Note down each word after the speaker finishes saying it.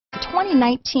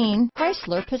2019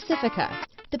 Chrysler Pacifica.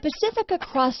 The Pacifica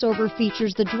crossover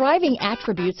features the driving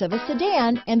attributes of a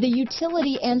sedan and the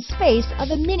utility and space of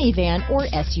a minivan or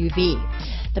SUV.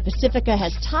 The Pacifica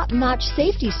has top-notch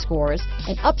safety scores,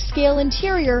 an upscale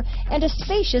interior, and a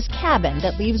spacious cabin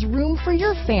that leaves room for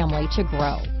your family to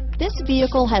grow. This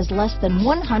vehicle has less than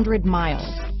 100 miles.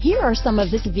 Here are some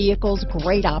of this vehicle's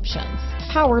great options: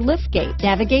 power liftgate,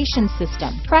 navigation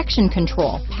system, traction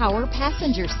control, power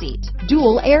passenger seat,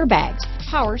 dual airbags,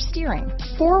 power steering,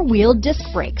 four-wheel disc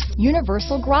brakes,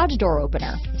 universal garage door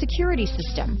opener, security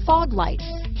system, fog lights,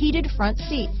 heated front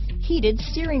seats, heated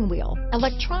steering wheel,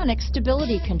 electronic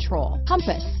stability control,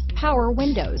 compass, power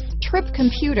windows, trip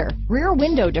computer, rear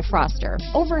window defroster,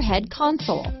 overhead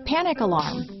console, panic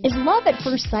alarm. Is love at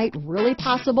first sight really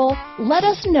possible? Let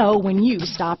us know when you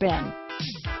stop in.